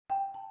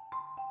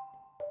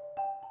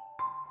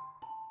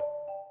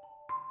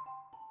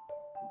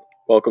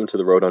Welcome to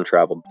The Road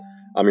Untraveled.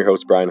 I'm your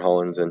host, Brian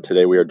Hollins, and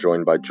today we are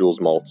joined by Jules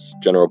Maltz,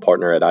 General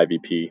Partner at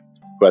IVP,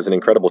 who has an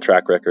incredible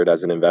track record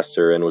as an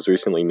investor and was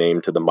recently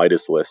named to the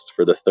Midas list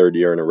for the third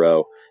year in a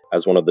row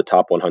as one of the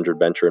top 100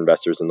 venture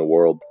investors in the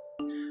world.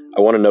 I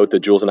want to note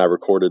that Jules and I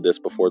recorded this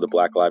before the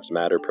Black Lives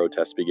Matter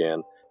protests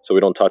began, so we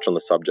don't touch on the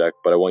subject,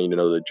 but I want you to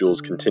know that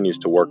Jules continues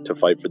to work to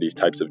fight for these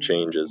types of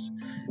changes,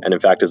 and in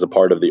fact is a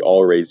part of the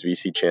All Raise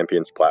VC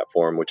Champions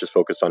platform, which is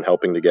focused on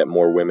helping to get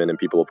more women and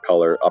people of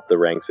color up the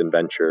ranks in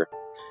venture,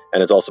 and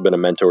has also been a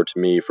mentor to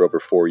me for over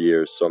 4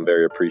 years, so I'm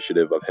very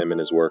appreciative of him and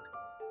his work.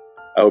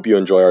 I hope you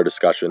enjoy our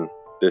discussion.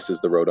 This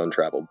is The Road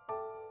Untraveled.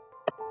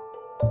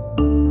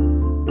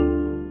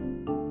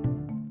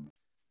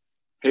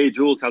 Hey,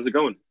 Jules, how's it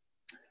going?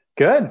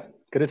 Good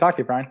to talk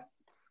to you, Brian.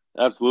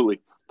 Absolutely.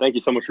 Thank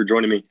you so much for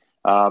joining me.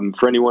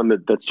 For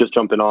anyone that's just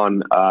jumping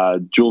on,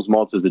 Jules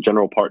Maltz is a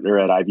general partner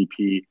at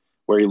IVP,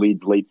 where he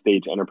leads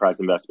late-stage enterprise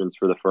investments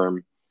for the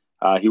firm.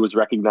 He was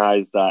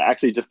recognized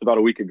actually just about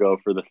a week ago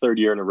for the third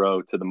year in a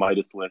row to the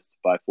Midas list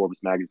by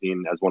Forbes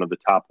magazine as one of the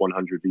top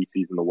 100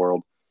 VCs in the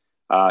world.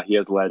 He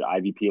has led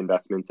IVP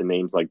investments in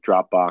names like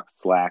Dropbox,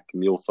 Slack,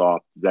 MuleSoft,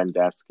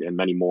 Zendesk, and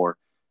many more,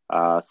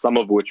 some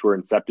of which were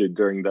incepted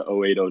during the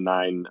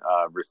 08-09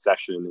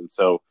 recession. And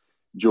so,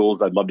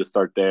 Jules, I'd love to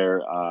start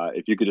there.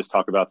 If you could just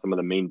talk about some of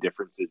the main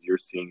differences you're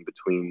seeing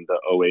between the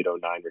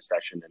 08-09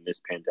 recession and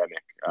this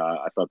pandemic,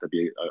 I thought that'd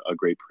be a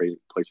great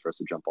place for us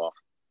to jump off.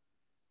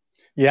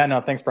 Yeah, no,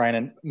 thanks, Brian.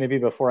 And maybe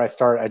before I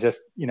start,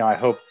 I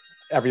hope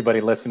everybody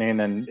listening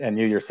and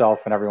you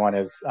yourself and everyone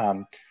is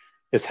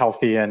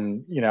healthy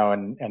and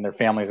their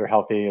families are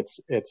healthy.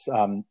 It's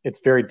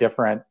very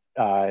different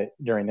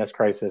during this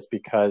crisis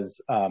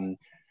because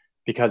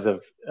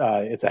of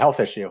it's a health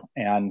issue,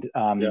 and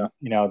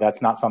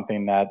that's not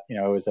something that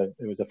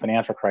it was a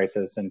financial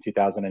crisis in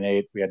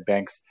 2008. We had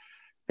banks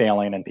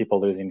failing and people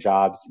losing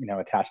jobs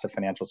attached to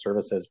financial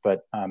services,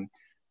 but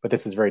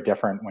this is very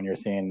different when you're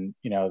seeing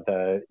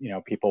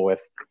people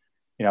with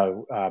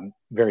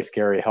very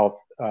scary health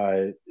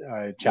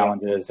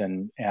challenges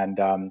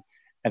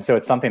and so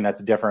it's something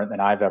that's different than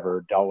I've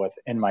ever dealt with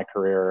in my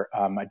career.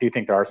 I do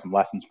think there are some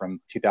lessons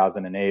from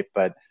 2008,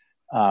 but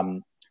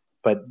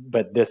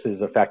this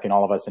is affecting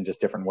all of us in just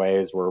different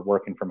ways. We're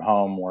working from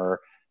home. We're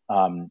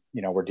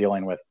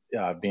dealing with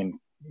being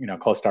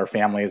close to our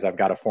families. I've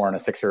got a 4 and a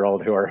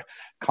 6-year-old who are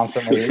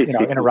constantly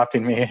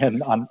interrupting me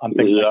and on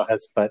things like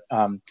this. But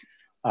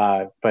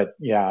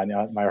yeah,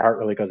 my heart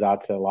really goes out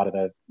to a lot of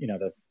the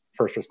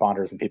first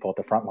responders and people at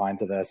the front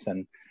lines of this.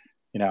 And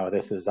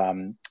this is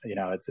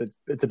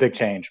it's a big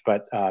change,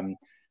 but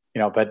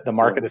the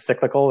market is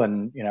cyclical,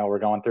 and we're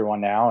going through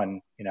one now,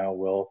 and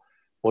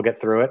we'll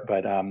get through it.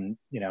 But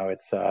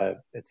it's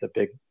a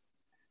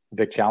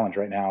big challenge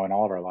right now in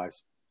all of our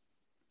lives.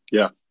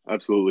 Yeah,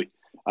 absolutely.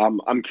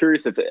 I'm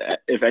curious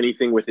if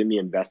anything within the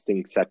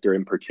investing sector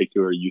in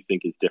particular you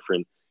think is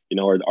different.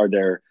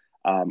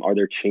 Are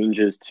there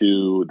changes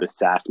to the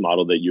SaaS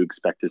model that you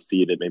expect to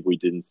see that maybe we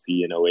didn't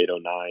see in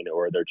 08-09,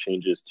 or are there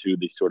changes to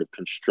the sort of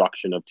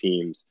construction of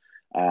teams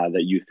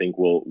that you think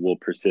will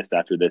persist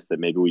after this that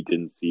maybe we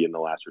didn't see in the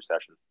last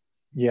recession?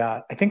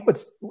 Yeah, I think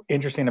what's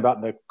interesting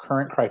about the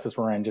current crisis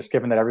we're in, just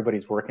given that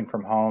everybody's working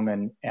from home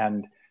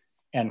and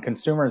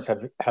consumers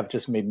have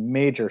just made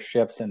major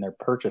shifts in their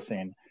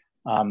purchasing.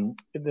 I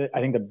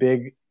think the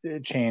big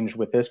change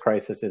with this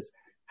crisis is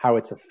how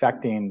it's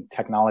affecting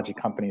technology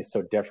companies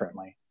so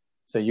differently.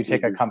 So you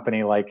take a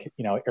company like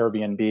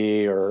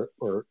Airbnb or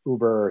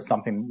Uber or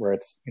something where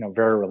it's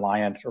very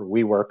reliant, or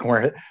WeWork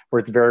where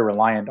it's very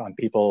reliant on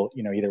people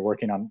either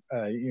working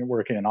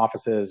in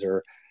offices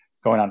or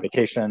going on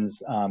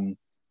vacations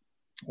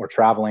or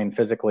traveling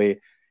physically,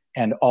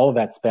 and all of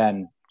that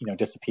spend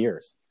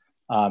disappears.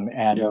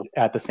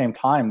 At the same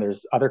time,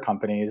 there's other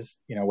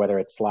companies whether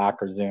it's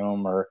Slack or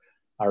Zoom or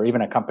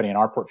even a company in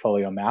our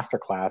portfolio,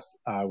 Masterclass,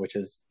 which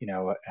is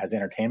has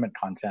entertainment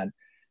content,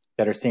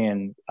 that are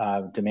seeing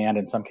demand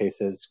in some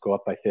cases go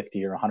up by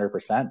 50 or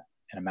 100%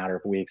 in a matter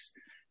of weeks.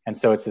 And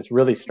so it's this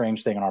really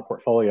strange thing in our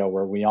portfolio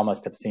where we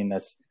almost have seen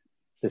this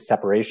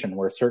separation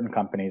where certain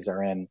companies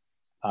are in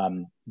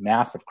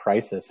massive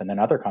crisis, and then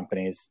other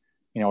companies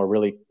are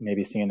really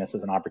maybe seeing this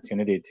as an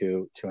opportunity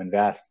to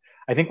invest.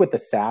 I think with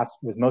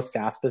most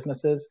SaaS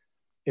businesses,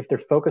 if they're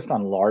focused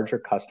on larger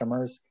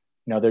customers,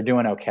 they're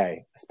doing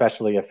okay,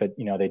 especially if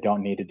they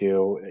don't need to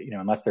do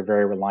unless they're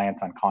very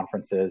reliant on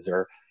conferences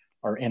or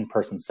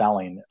in-person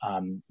selling,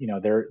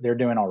 they're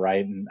doing all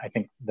right. And I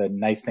think the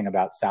nice thing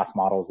about SaaS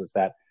models is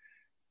that,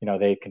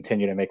 they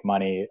continue to make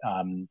money,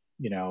 in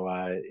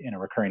a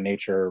recurring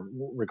nature,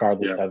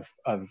 regardless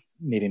of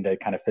needing to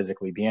kind of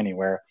physically be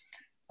anywhere.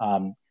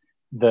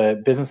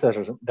 The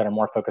businesses that are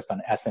more focused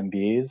on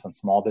SMBs, on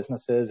small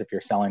businesses, if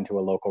you're selling to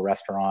a local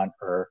restaurant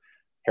or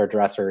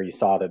hairdresser, you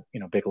saw the,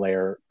 big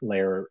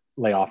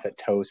layoff at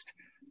Toast.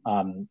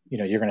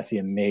 You're going to see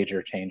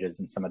major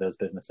changes in some of those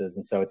businesses.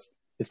 And so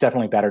it's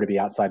definitely better to be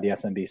outside the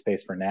SMB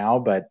space for now.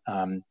 But,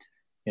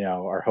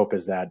 our hope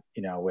is that,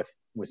 with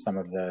some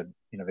of the,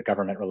 the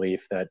government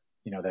relief that,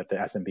 that the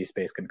SMB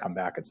space can come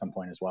back at some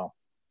point as well.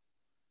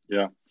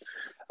 Yeah.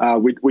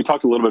 We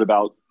talked a little bit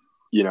about,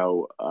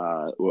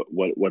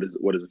 what is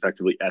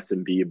effectively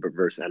SMB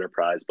versus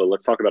enterprise, but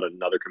let's talk about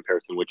another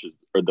comparison, which is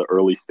the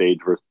early stage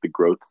versus the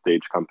growth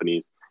stage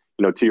companies.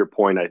 To your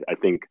point, I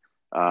think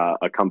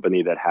a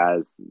company that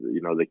has,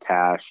 the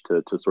cash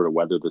to sort of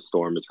weather the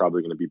storm is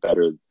probably going to be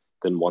better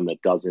than one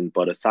that doesn't.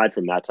 But aside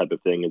from that type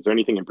of thing, is there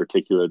anything in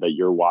particular that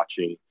you're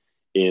watching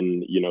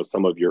in,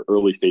 some of your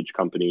early stage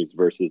companies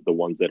versus the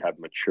ones that have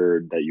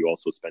matured that you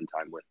also spend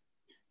time with?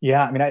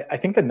 Yeah, I mean, I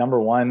think the number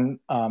one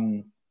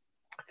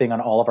thing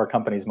on all of our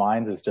companies'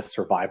 minds is just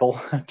survival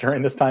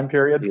during this time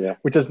period,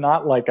 which is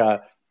not like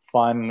a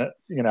fun,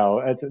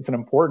 it's an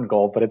important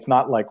goal, but it's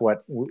not like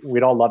what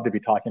we'd all love to be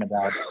talking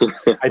about,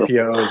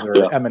 IPOs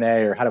or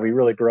M&A, or how do we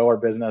really grow our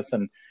business.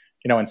 And,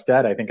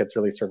 instead, I think it's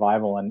really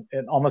survival. And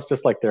almost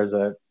just like there's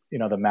the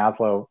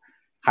Maslow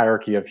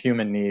hierarchy of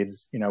human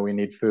needs, we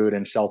need food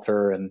and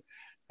shelter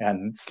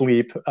and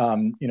sleep,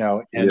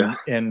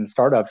 in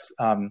startups,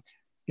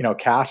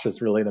 cash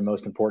is really the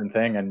most important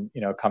thing. And,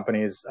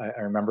 companies,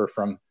 I remember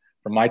from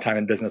my time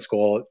in business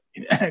school,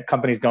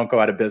 companies don't go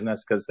out of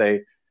business because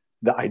the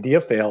idea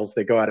fails.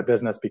 They go out of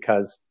business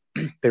because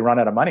they run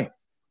out of money.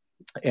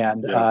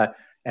 And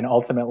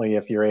ultimately,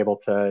 if you're able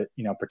to,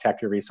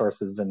 protect your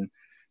resources and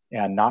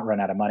not run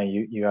out of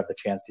money, you have the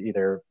chance to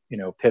either,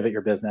 pivot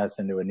your business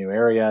into a new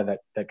area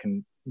that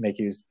can make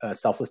you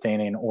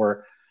self-sustaining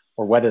or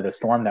weather the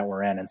storm that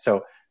we're in. And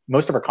so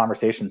most of our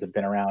conversations have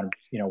been around,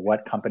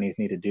 what companies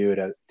need to do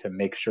to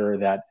make sure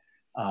that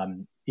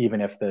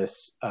even if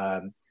this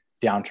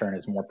downturn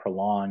is more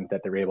prolonged,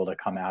 that they're able to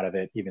come out of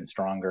it even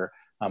stronger.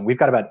 We've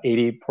got about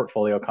 80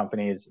 portfolio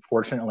companies.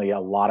 Fortunately, a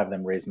lot of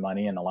them raised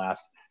money in the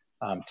last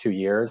 2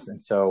 years. And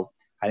so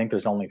I think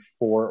there's only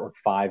 4 or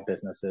 5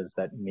 businesses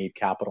that need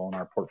capital in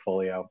our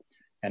portfolio.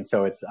 And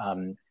so it's,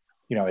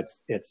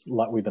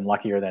 we've been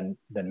luckier than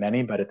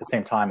many, but at the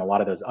same time, a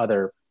lot of those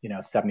other,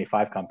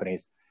 75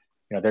 companies,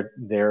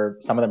 they're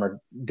some of them are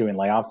doing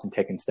layoffs and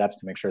taking steps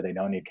to make sure they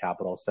don't need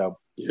capital. So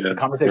the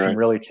conversation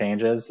really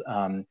changes.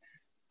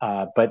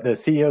 But the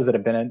CEOs that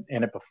have been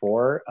in it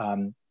before,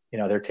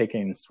 they're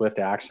taking swift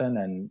action,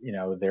 and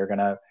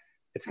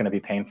it's gonna be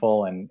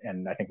painful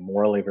and I think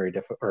morally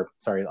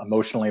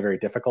emotionally very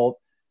difficult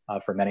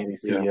for many of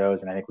these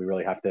CEOs. And I think we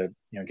really have to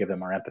give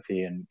them our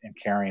empathy and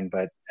caring,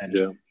 and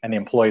the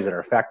employees that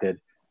are affected,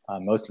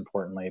 most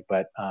importantly.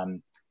 But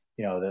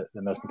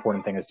the most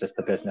important thing is just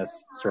the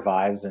business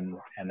survives and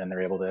then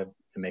they're able to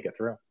make it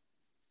through.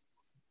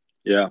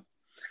 Yeah.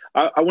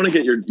 I want to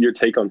get your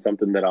take on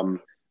something that I'm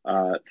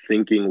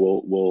thinking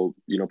will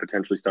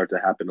potentially start to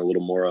happen a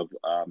little more of.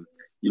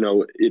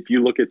 If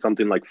you look at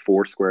something like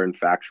Foursquare and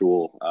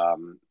Factual,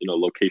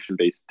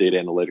 location-based data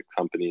analytics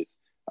companies,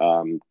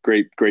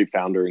 great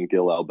founder in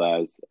Gil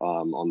Elbaz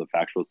on the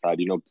Factual side,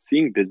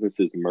 seeing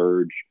businesses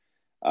merge,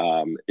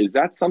 is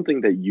that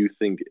something that you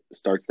think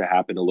starts to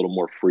happen a little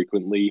more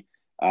frequently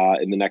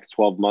in the next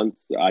 12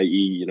 months,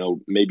 i.e.,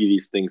 maybe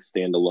these things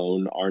stand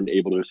alone aren't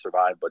able to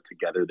survive, but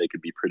together they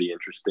could be pretty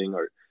interesting?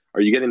 Or are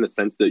you getting the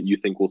sense that you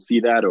think we'll see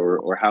that,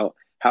 or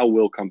how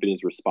will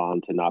companies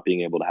respond to not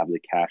being able to have the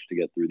cash to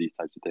get through these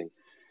types of things?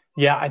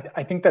 Yeah,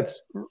 I think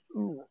that's,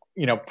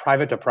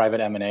 private to private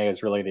M&A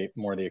is really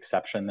more the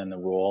exception than the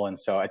rule. And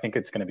so I think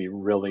it's going to be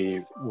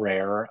really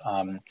rare.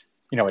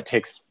 It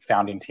takes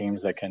founding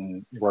teams that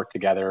can work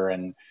together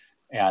and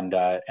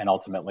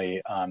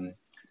ultimately,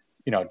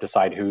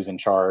 decide who's in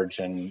charge,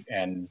 and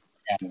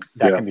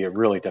that can be a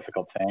really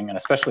difficult thing. And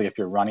especially if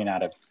you're running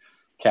out of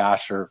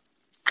cash or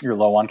you're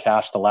low on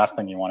cash, the last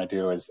thing you want to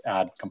do is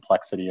add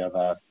complexity of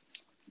a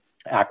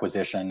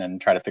acquisition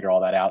and try to figure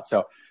all that out.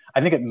 So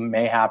I think it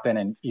may happen,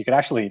 and you could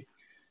actually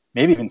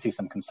maybe even see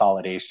some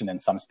consolidation in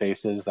some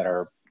spaces that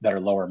are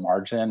lower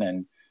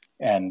margin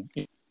and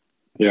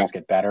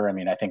get better. I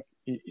mean, I think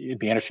it'd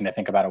be interesting to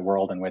think about a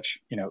world in which,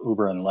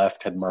 Uber and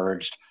Lyft had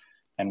merged,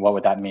 and what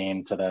would that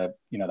mean to the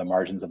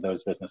margins of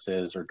those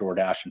businesses, or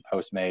DoorDash and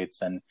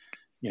Postmates. And,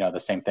 the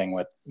same thing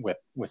with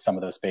some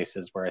of those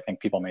spaces where I think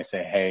people may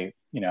say, hey,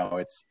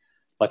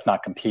 let's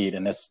not compete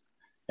in this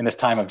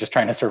time of just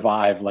trying to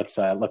survive. Let's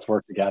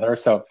work together.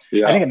 So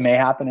I think it may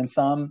happen in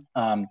some,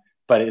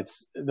 but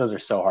those are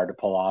so hard to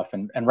pull off.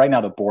 And right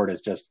now the board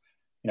is just,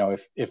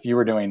 if you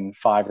were doing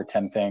 5 or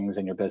 10 things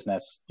in your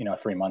business,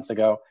 3 months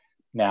ago,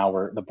 now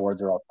the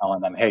boards are all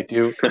telling them, hey,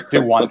 do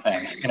one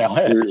thing,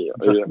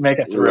 just make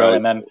it through. Right.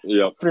 And then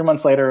 3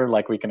 months later,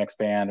 like, we can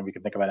expand and we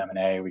can think about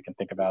M&A, we can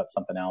think about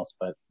something else,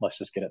 but let's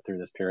just get it through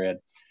this period.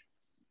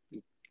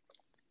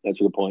 That's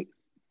a good point.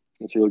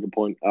 That's a really good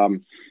point.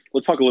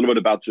 Let's talk a little bit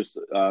about just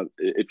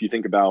if you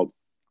think about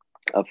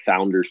a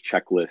founder's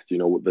checklist,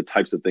 the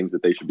types of things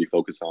that they should be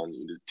focused on.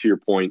 To your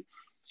point,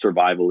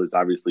 survival is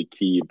obviously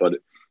key, but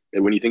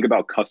when you think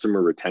about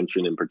customer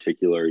retention in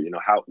particular,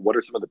 what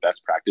are some of the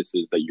best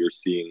practices that you're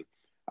seeing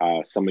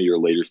some of your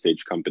later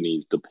stage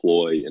companies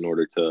deploy in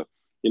order to,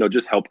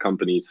 just help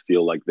companies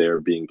feel like they're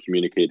being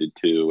communicated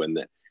to, and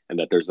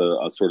that there's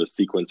a sort of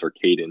sequence or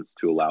cadence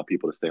to allow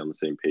people to stay on the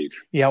same page?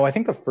 Yeah, well, I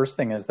think the first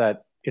thing is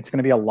that, it's going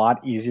to be a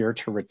lot easier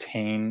to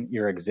retain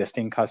your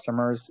existing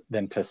customers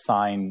than to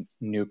sign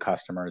new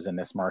customers in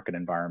this market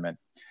environment.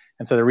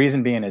 And so the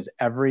reason being is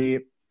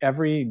every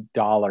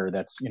dollar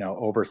that's,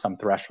 over some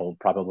threshold,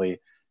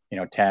 probably,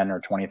 $10,000 or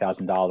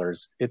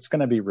 $20,000, it's going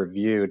to be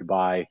reviewed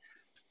by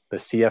the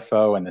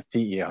CFO and the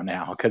CEO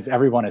now, because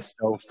everyone is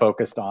so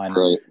focused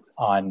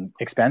on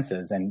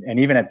expenses, and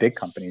even at big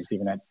companies,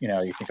 even at,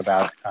 you think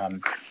about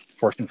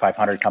Fortune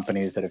 500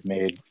 companies that have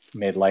made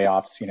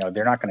layoffs,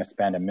 they're not going to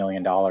spend $1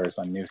 million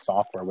on new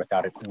software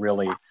without it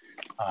really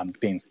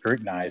being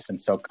scrutinized. And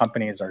so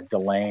companies are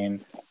delaying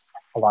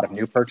a lot of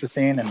new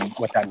purchasing. And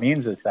what that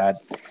means is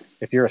that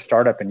if you're a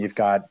startup and you've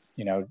got,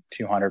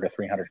 200 or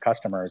 300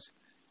 customers,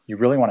 you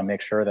really want to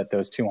make sure that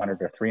those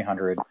 200 or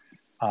 300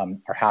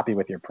 are happy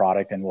with your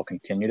product and will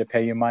continue to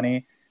pay you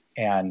money.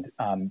 And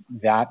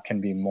that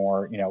can be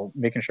more,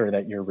 making sure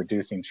that you're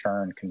reducing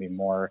churn can be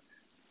more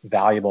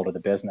valuable to the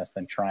business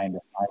than trying to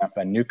sign up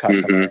a new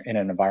customer in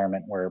an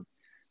environment where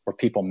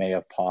people may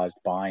have paused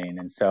buying.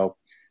 And so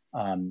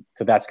that's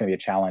going to be a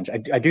challenge.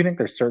 I do think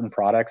there's certain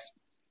products,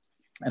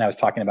 and I was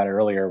talking about it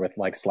earlier with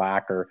like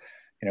Slack or,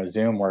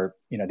 Zoom, where,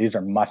 these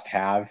are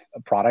must-have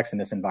products in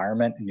this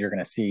environment. And you're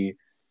going to see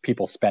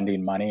people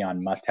spending money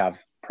on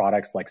must-have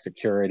products like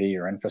security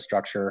or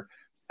infrastructure.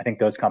 I think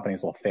those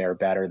companies will fare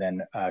better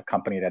than a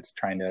company that's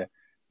trying to,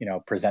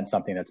 present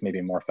something that's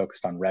maybe more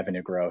focused on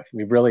revenue growth.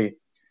 We've really,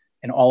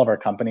 in all of our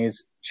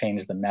companies,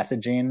 changed the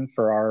messaging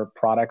for our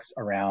products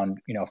around,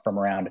 from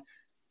around,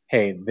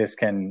 hey, this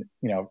can,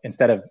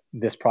 instead of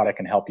this product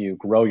can help you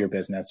grow your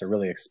business or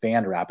really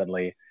expand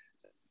rapidly,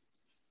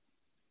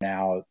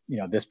 now,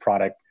 this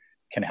product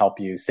can help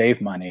you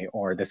save money,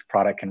 or this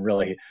product can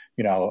really,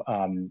 make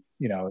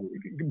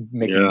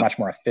you much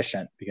more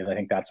efficient, because I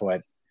think that's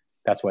what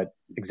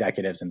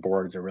executives and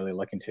boards are really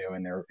looking to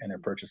in their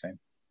purchasing.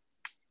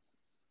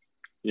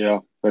 Yeah,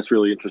 that's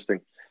really interesting.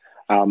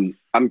 I'm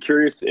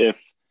curious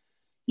if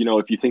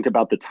you think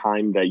about the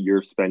time that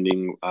you're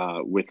spending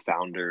with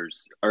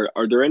founders, are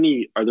there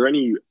any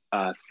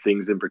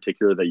things in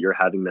particular that you're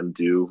having them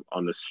do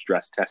on the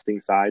stress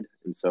testing side?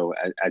 And so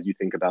as you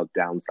think about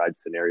downside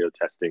scenario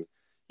testing,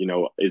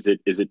 is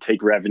it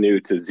take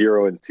revenue to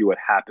zero and see what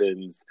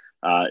happens?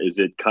 Is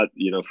it cut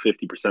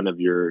 50% of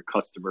your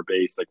customer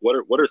base? Like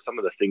what are some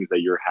of the things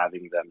that you're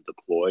having them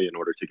deploy in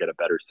order to get a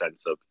better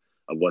sense of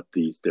what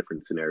these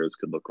different scenarios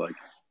could look like?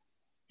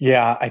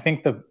 Yeah, I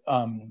think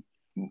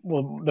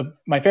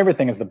my favorite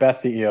thing is the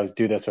best CEOs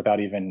do this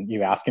without even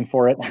you asking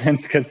for it.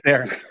 It's because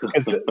they're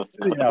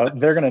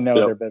going to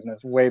know their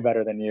business way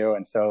better than you.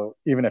 And so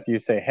even if you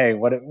say, hey,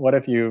 what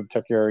if you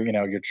took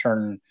your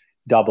churn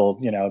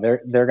doubled,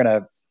 they're going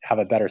to have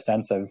a better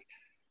sense of,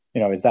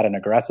 is that an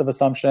aggressive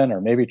assumption,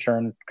 or maybe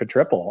churn could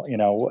triple,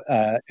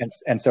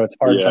 and so it's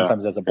hard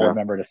sometimes as a board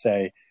member to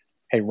say,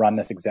 hey, run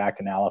this exact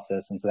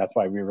analysis. And so that's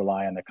why we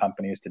rely on the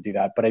companies to do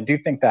that. But I do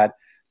think that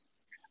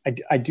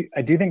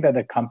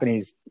the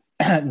companies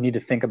need to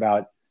think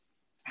about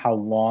how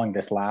long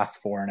this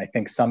lasts for. And I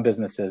think some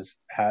businesses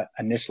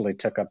initially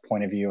took a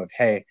point of view of,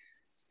 hey,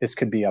 this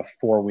could be a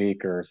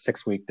 4-week or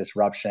 6-week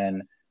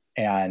disruption,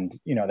 and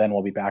then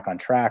we'll be back on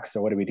track.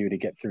 So what do we do to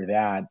get through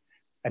that?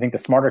 I think the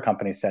smarter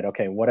companies said,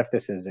 okay, what if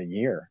this is a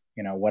year?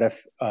 What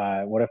if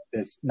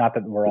this, not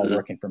that we're all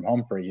working from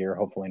home for a year,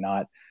 hopefully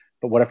not,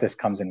 but what if this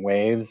comes in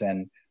waves,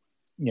 and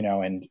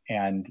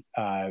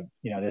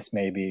this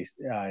maybe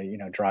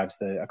drives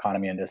the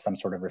economy into some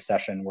sort of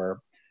recession where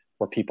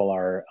people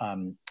are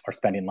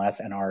spending less,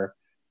 and our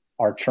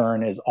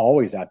churn is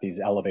always at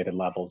these elevated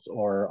levels,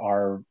 or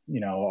our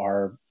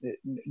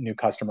new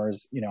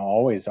customers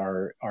always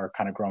are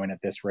kind of growing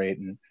at this rate,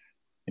 and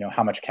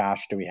how much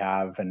cash do we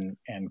have, and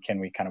can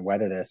we kind of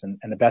weather this? And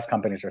the best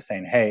companies are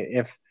saying,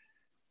 hey,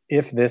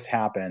 if this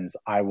happens,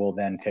 I will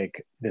then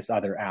take this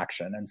other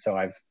action. And so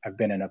I've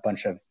been in a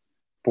bunch of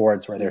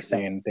boards where they're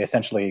saying, they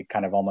essentially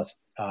kind of almost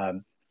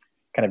kind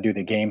of do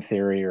the game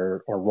theory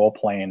or role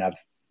playing of,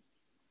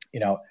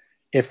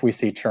 if we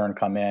see churn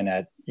come in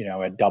at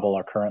double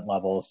our current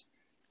levels,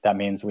 that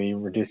means we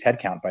reduce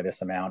headcount by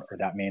this amount, or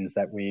that means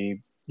that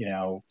we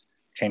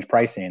change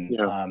pricing.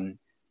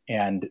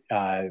 And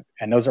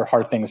those are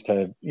hard things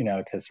to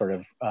sort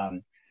of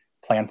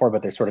plan for,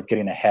 but they're sort of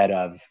getting ahead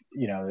of,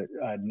 you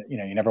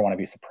never want to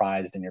be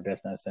surprised in your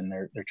business, and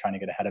they're trying to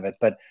get ahead of it.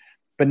 But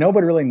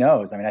nobody really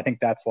knows. I mean, I think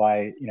that's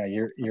why,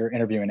 you're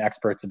interviewing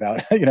experts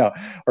about,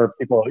 or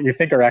people you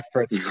think are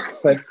experts,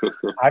 but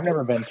I've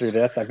never been through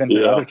this. I've been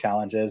through other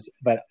challenges,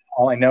 but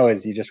all I know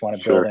is you just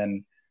want to build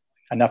in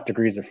enough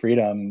degrees of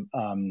freedom,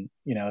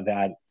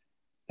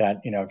 that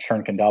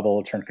churn can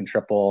double, churn can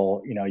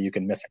triple, you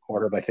can miss a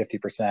quarter by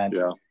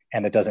 50%.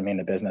 And it doesn't mean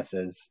the business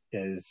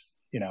is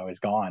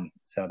gone.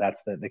 So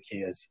that's the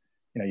key is,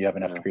 you have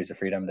enough degrees of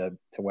freedom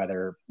to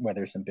weather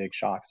some big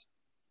shocks.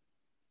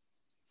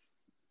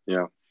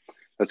 Yeah,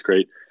 that's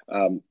great.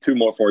 2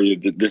 more for you.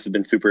 This has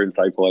been super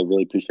insightful. I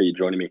really appreciate you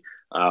joining me.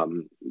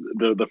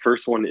 The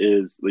first one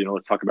is,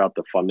 let's talk about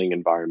the funding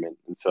environment.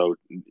 And so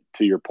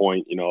to your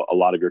point, a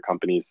lot of your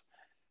companies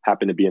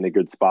happen to be in a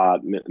good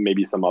spot.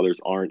 Maybe some others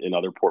aren't in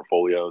other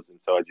portfolios.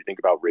 And so as you think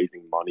about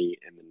raising money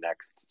in the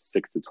next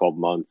 6 to 12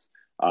 months,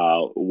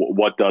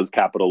 what does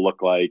capital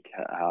look like?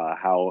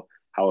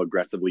 How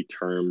aggressively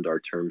termed are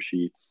term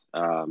sheets?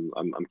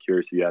 I'm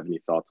curious if you have any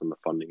thoughts on the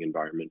funding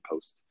environment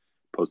post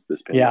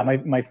this pandemic.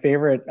 Yeah, my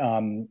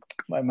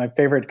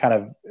favorite kind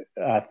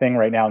of thing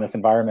right now in this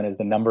environment is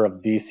the number of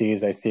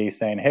VCs I see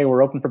saying, "Hey,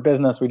 we're open for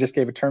business. We just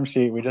gave a term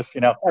sheet. We just,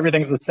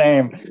 everything's the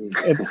same."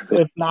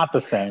 It's not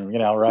the same,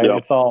 right? Yep.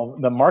 It's all,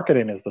 the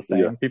marketing is the same.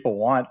 Yeah. People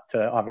want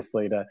to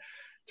obviously to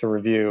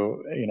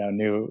review,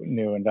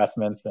 new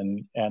investments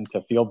and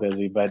to feel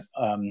busy, but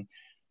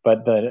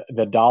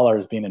the dollar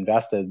is being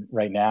invested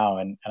right now,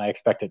 and I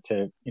expect it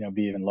to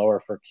be even lower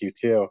for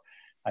Q2.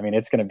 I mean,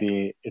 it's going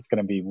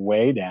to be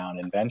way down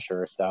in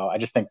venture. So I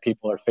just think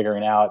people are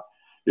figuring out,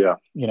 the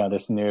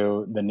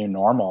new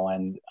normal,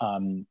 and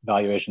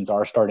valuations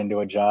are starting to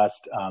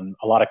adjust.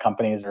 A lot of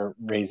companies are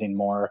raising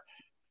more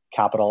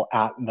capital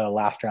at the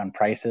last round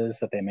prices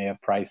that they may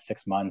have priced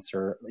 6 months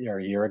or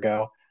a year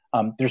ago.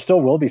 There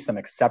still will be some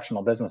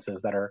exceptional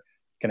businesses that are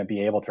going to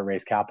be able to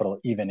raise capital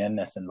even in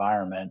this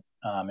environment.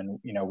 And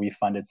we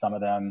funded some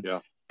of them. Yeah.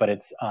 But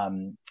it's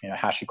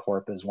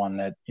HashiCorp is one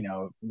that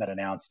that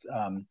announced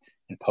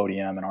in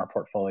Podium in our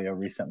portfolio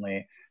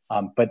recently.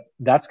 But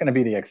that's going to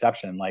be the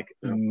exception. Like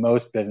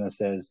most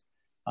businesses,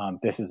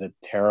 this is a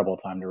terrible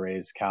time to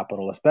raise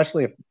capital,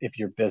 especially if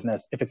your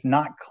business, if it's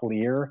not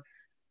clear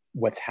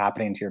what's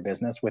happening to your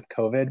business with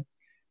COVID,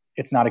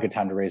 it's not a good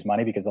time to raise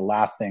money, because the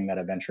last thing that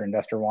a venture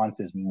investor wants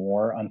is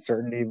more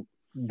uncertainty.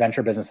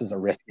 Venture businesses are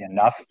risky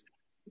enough.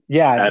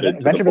 Yeah,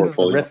 venture businesses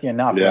are risky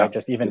enough, right?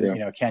 Just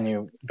even,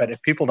 but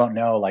if people don't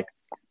know like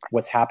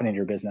what's happening to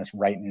your business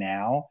right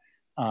now,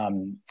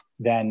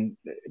 then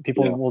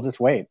people will just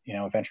wait.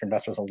 Venture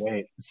investors will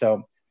wait.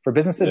 So for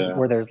businesses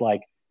where there's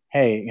like,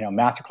 hey,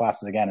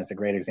 masterclasses again is a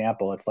great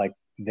example. It's like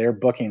their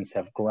bookings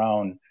have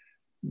grown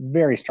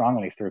very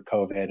strongly through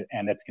COVID,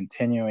 and it's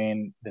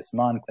continuing this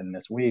month and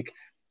this week.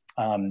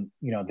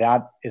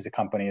 That is a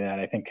company that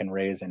I think can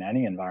raise in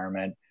any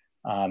environment.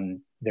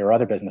 There are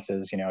other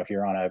businesses, if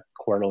you're on a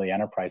quarterly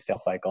enterprise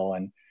sales cycle,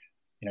 and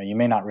you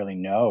may not really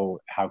know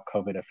how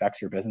COVID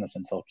affects your business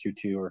until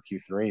Q2 or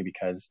Q3,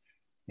 because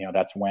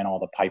that's when all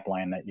the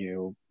pipeline that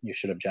you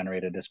should have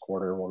generated this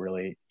quarter will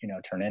really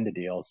turn into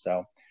deals.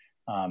 So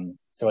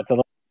so it's a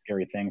little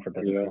scary thing for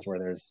businesses where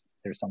there's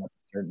so much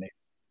uncertainty.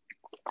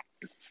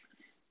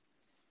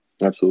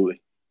 Absolutely.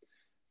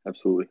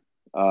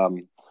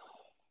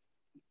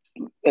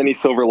 Any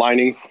silver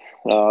linings?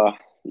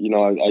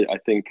 I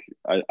think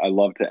I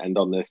love to end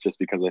on this, just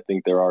because I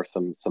think there are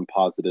some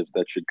positives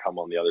that should come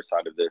on the other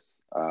side of this,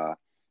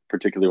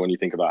 particularly when you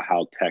think about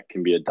how tech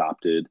can be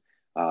adopted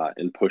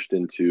and pushed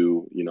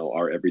into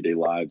our everyday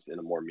lives in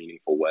a more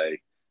meaningful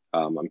way.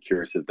 I'm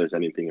curious if there's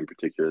anything in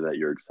particular that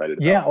you're excited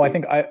about. Yeah, well, I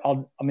think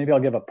I'll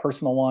give a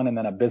personal one and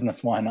then a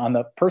business one. On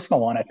the personal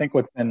one, I think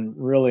what's been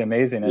really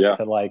amazing is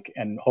to like,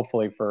 and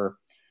hopefully for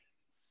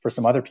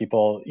some other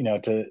people,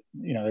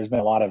 there's been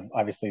a lot of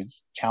obviously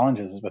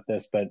challenges with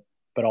this,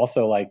 but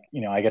also like,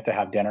 I get to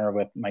have dinner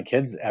with my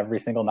kids every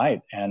single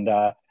night, and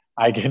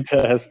I get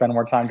to spend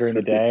more time during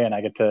the day, and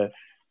I get to,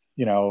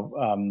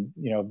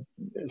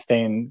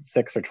 staying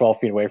 6 or 12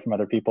 feet away from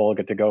other people,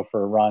 get to go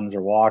for runs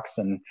or walks,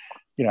 and,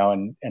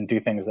 and do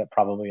things that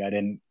probably I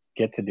didn't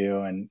get to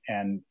do, and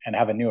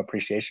have a new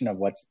appreciation of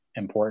what's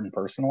important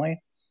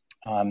personally.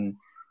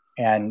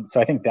 And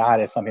so I think that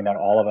is something that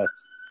all of us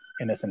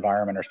in this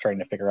environment are starting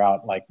to figure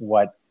out, like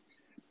what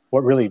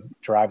really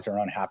drives our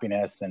own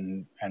happiness,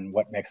 and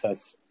what makes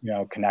us,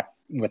 connect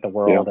with the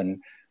world,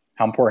 and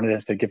how important it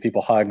is to give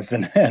people hugs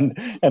and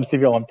see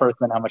people in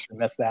person, how much we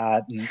miss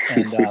that.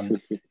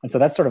 And so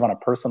that's sort of on a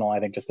personal, I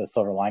think, just a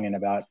silver lining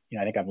about,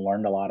 I think I've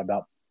learned a lot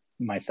about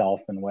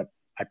myself and what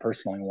I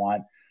personally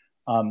want.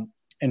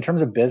 In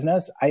terms of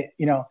business, I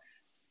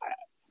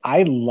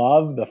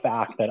love the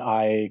fact that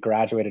I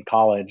graduated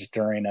college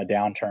during a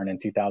downturn in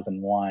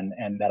 2001,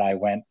 and that I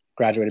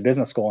graduated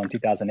business school in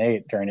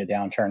 2008 during a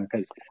downturn,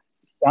 because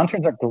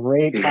downturns are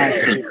great time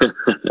for people.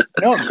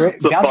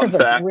 Downturns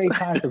are a great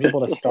time for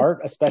people to start,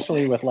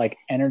 especially with like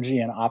energy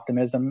and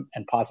optimism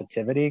and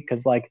positivity,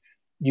 because like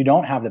you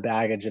don't have the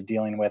baggage of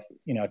dealing with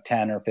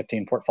 10 or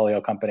 15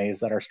 portfolio companies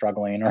that are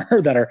struggling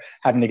or that are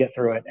having to get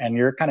through it, and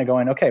you're kind of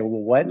going, okay,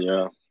 well,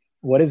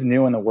 what is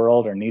new in the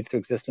world or needs to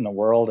exist in the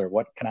world, or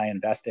what can I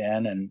invest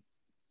in? And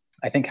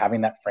I think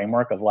having that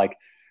framework of like,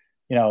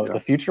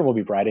 the future will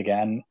be bright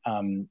again.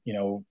 I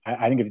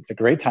think it's a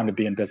great time to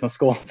be in business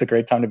school. It's a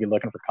great time to be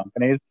looking for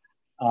companies.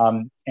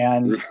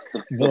 And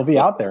they'll be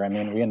out there. I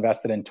mean, we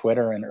invested in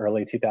Twitter in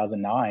early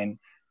 2009.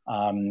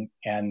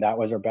 And that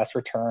was our best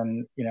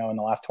return, in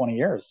the last 20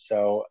 years.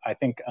 So I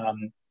think there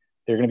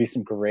are going to be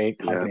some great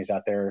companies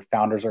out there.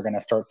 Founders are going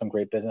to start some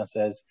great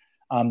businesses.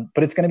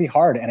 But it's going to be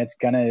hard, and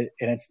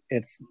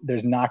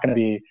there's not going to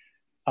be,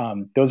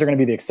 those are going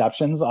to be the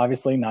exceptions.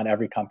 Obviously, not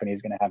every company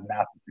is going to have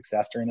massive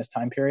success during this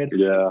time period.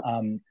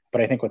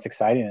 But I think what's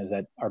exciting is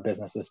that our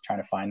business is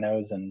trying to find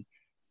those, and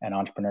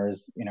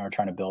entrepreneurs, are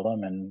trying to build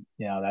them, and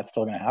that's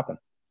still going to happen.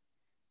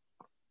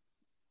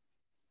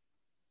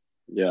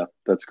 Yeah,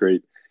 that's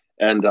great.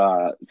 And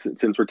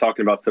since we're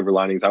talking about silver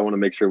linings, I want to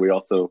make sure we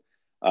also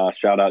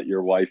shout out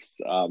your wife's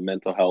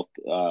mental health,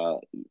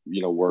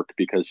 work,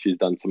 because she's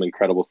done some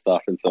incredible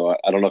stuff. And so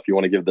I don't know if you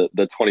want to give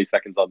the 20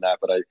 seconds on that,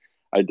 but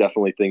I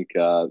definitely think,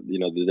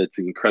 that it's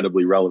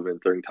incredibly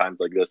relevant during times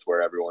like this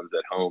where everyone's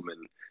at home,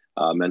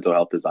 and mental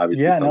health is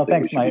obviously Yeah, no, something we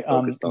thanks. should be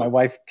focused My on.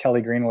 wife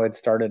Kelly Greenwood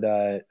started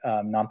a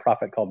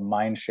nonprofit called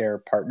Mindshare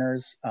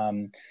Partners.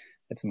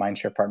 It's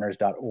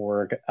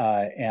mindsharepartners.org,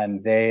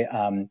 and they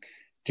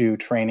do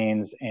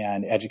trainings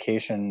and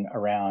education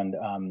around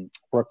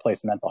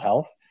workplace mental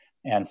health.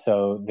 And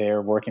so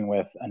they're working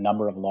with a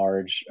number of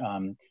large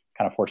kind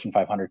of Fortune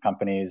 500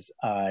 companies,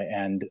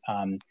 and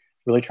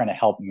really trying to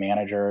help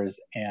managers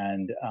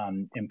and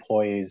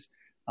employees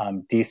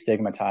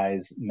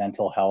destigmatize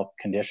mental health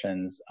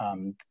conditions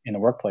in the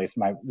workplace.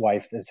 My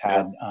wife has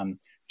had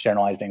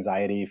generalized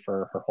anxiety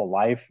for her whole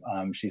life.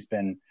 She's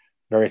been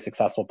very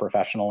successful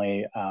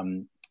professionally.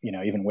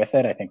 Even with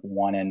it, I think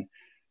one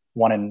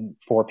in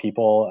four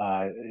people,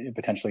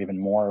 potentially even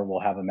more, will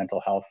have a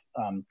mental health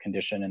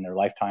condition in their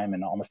lifetime.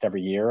 And almost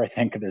every year, I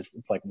think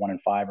it's like 1 in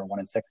 5 or 1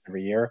 in 6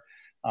 every year.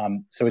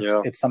 So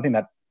it's something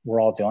that we're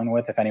all dealing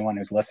with. If anyone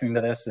who's listening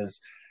to this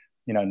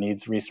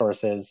needs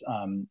resources,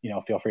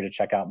 feel free to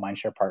check out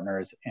Mindshare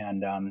Partners.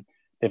 And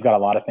they've got a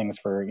lot of things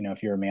for,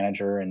 if you're a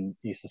manager and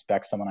you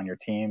suspect someone on your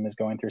team is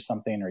going through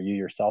something, or you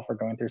yourself are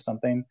going through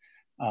something,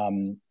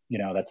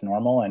 that's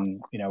normal,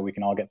 and, we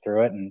can all get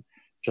through it. And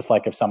just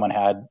like if someone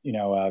had,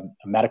 a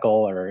medical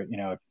or,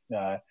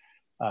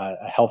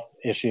 a health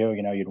issue,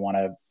 you'd want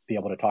to be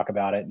able to talk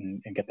about it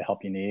and get the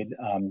help you need.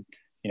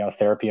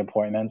 Therapy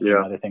appointments and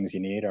other things you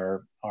need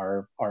are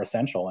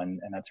essential, and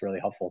that's really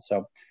helpful.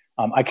 So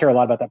I care a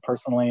lot about that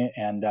personally,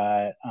 and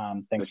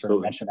thanks for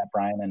mentioning that,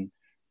 Brian, and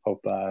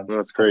hope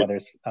that's great.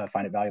 others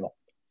find it valuable.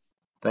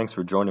 Thanks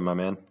for joining, my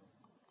man.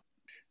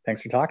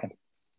 Thanks for talking.